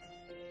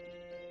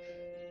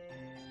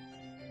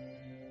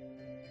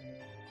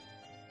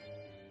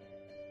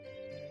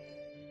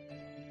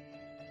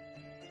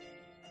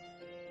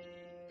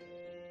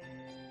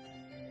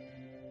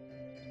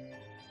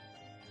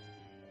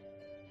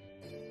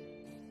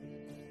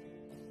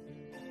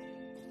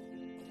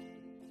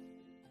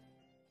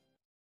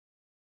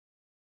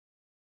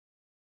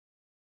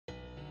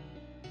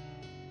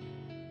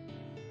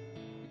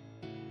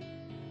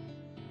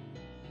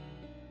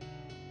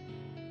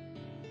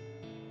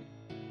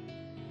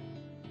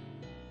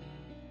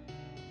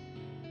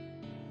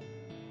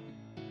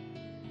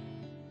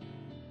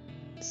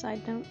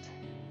 Side note,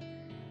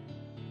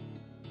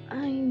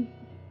 I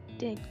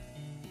did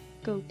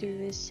go through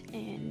this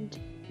and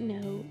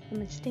know a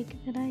mistake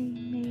that I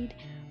made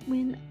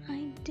when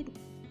I didn't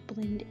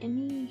blend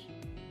any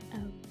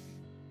of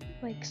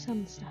like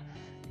some stuff.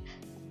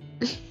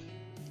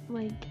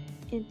 Like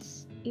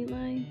it's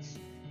Eli's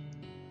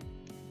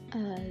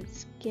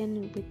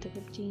skin with the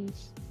ripped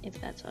jeans, if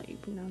that's how you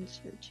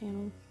pronounce your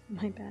channel.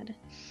 My bad.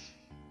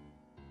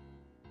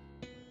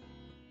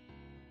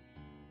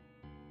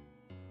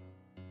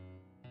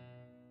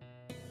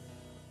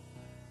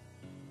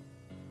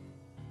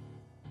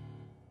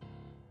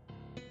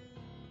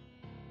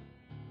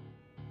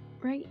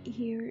 Right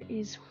here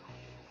is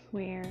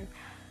where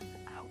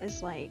I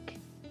was like,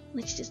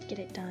 let's just get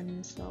it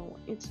done so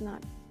it's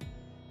not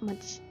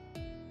much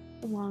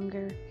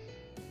longer.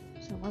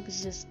 So I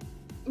was just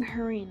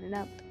hurrying it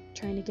up,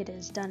 trying to get it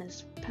as done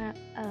as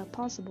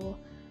possible,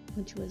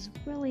 which was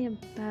really a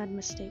bad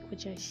mistake,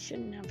 which I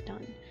shouldn't have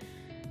done.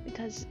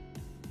 Because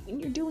when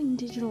you're doing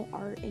digital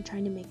art and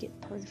trying to make it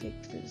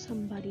perfect for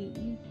somebody,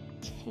 you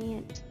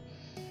can't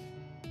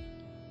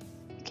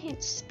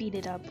speed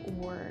it up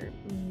or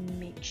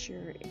make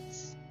sure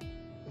it's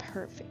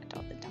perfect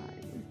all the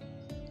time.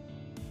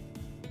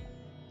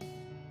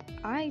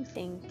 I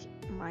think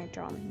my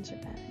drawings are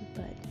bad,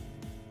 but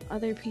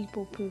other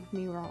people prove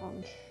me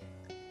wrong,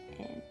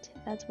 and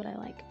that's what I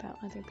like about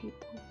other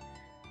people.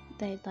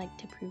 They'd like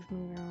to prove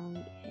me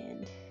wrong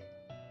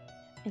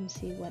and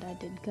see what I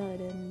did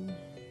good and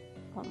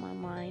what my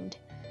mind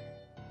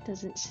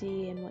doesn't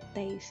see and what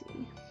they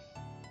see.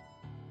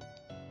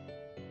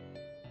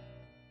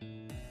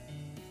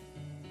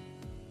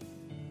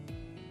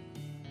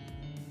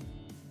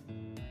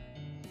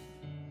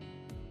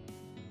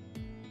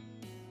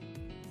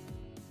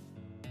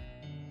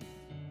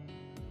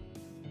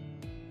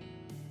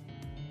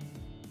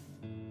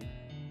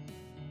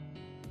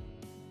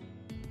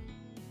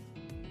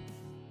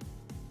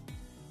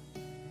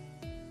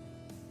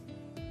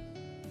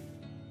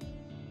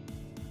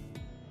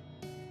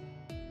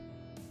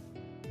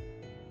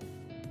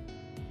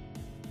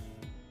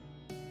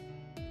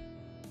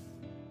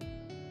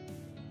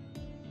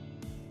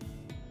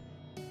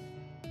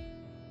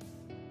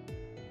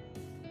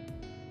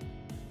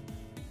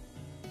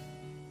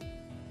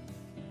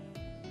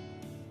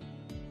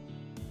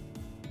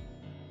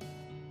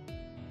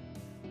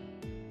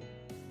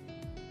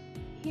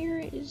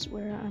 Here is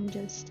where I'm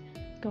just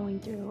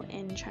going through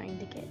and trying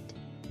to get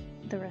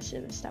the rest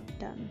of the stuff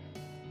done.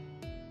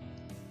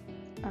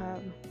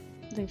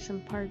 There's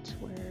some parts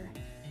where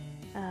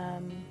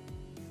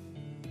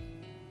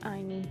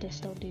I need to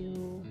still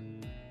do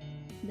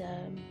the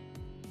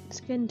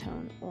skin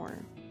tone or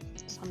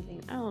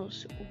something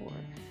else, or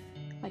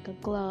like a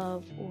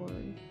glove, or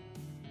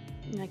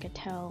like a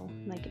tail,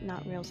 like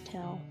Not Real's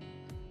tail.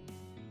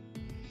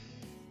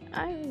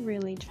 I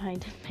really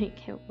tried to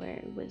make it where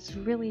it was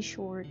really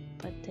short,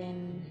 but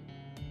then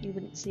you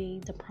wouldn't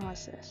see the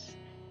process.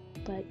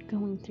 But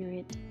going through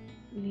it,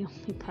 the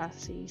only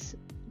process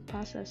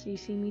you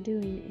see me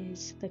doing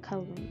is the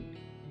coloring,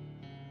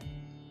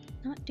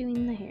 not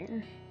doing the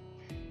hair.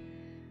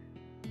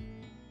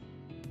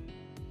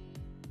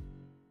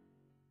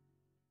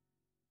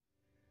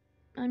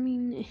 I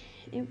mean,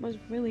 it was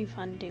really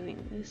fun doing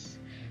this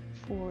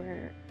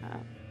for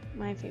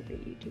my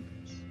favorite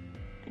YouTubers.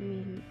 I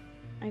mean,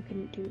 I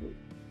couldn't do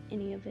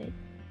any of it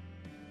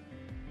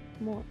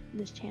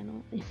this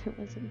channel if it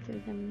wasn't for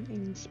them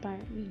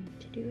inspiring me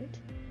to do it,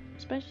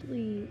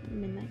 especially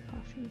Midnight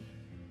Coffee.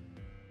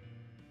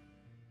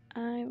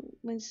 I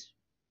was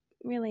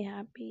really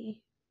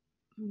happy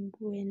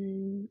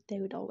when they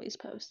would always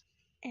post,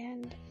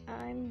 and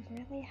I'm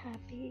really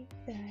happy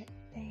that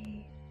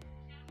they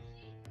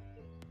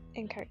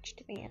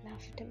encouraged me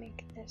enough to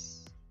make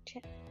this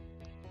channel.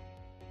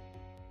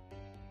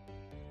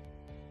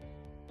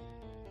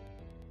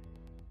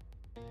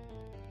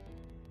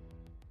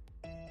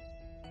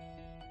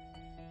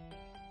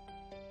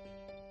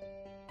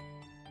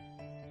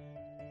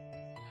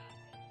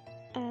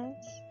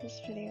 As this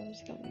video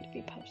is going to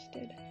be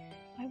posted,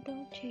 I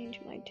will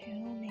change my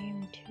channel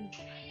name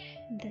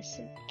to The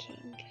Sim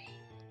King.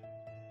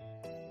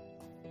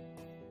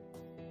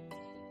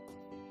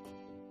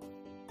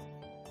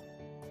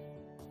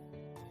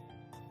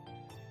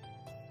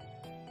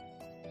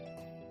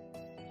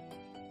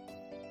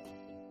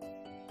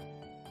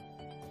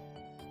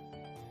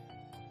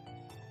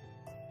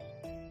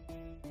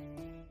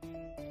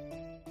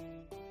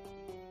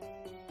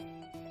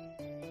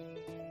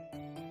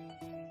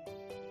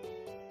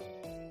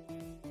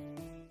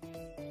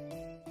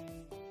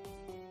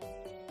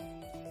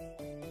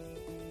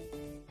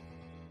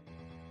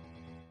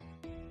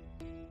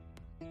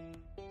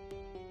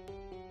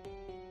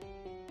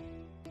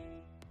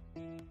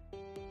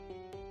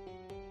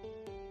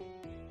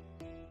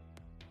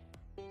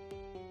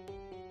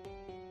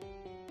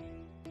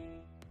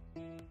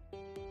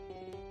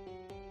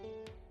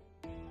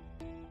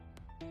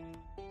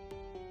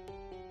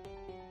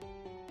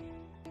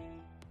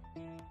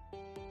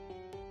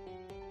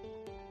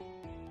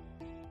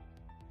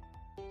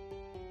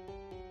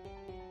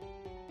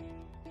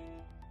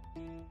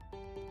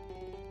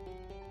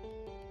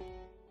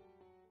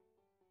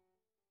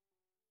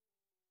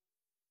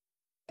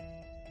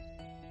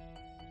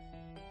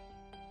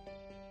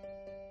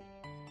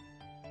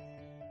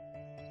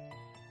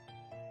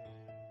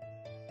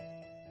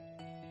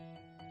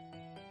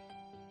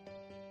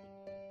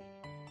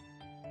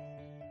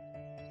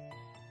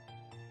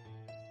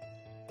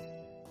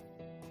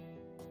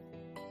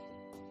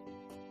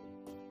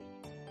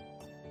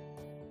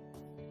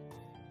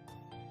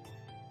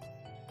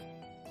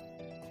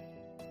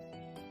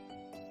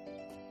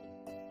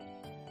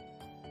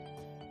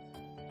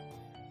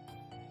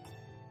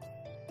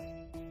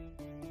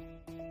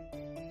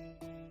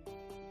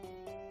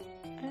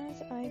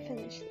 As I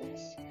finished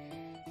this,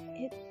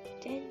 it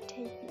did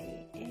take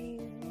me a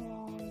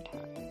long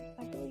time.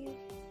 I believe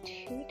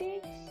 2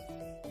 days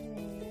or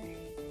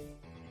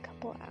a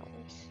couple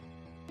hours.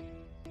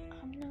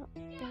 I'm not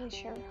really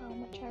sure how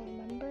much I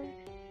remember,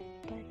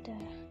 but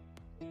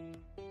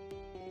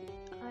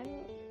I'm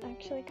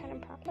actually kind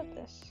of proud of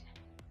this.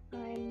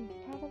 I'm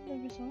proud of the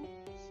results,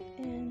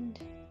 and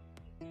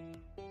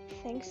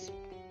thanks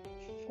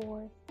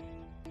for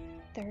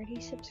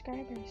 30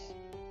 subscribers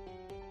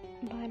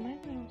by my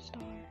little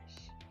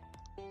stars.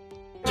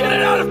 Get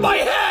it out of my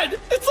head!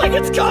 It's like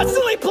it's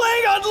constantly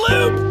playing on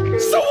loop!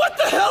 So what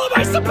the hell am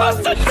I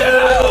supposed to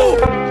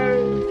do?